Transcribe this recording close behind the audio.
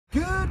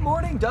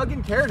morning, Doug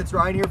and Karen. It's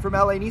Ryan here from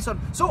LA Nissan.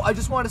 So I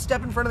just want to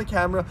step in front of the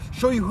camera,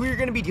 show you who you're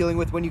going to be dealing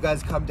with when you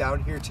guys come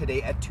down here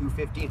today at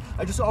 2:15.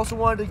 I just also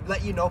wanted to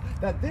let you know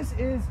that this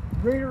is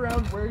right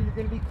around where you're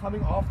going to be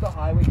coming off the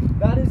highway.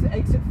 That is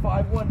exit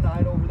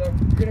 519 over there.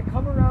 You're going to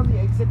come around the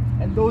exit,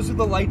 and those are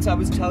the lights I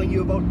was telling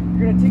you about.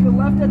 You're going to take a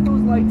left at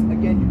those lights.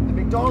 Again, the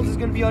McDonald's is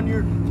going to be on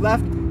your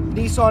left,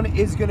 Nissan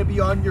is going to be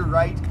on your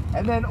right.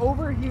 And then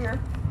over here,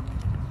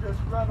 just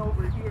run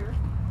over here,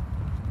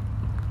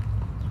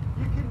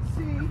 you can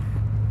see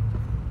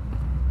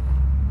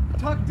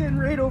tucked in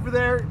right over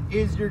there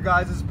is your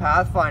guys'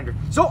 Pathfinder.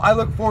 So I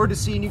look forward to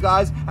seeing you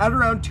guys at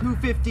around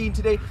 2:15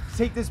 today to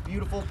take this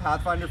beautiful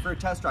Pathfinder for a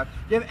test drive.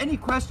 If you have any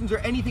questions or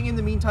anything in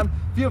the meantime,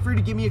 feel free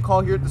to give me a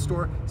call here at the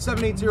store,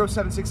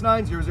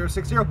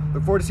 780-769-0060.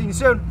 Look forward to seeing you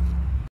soon.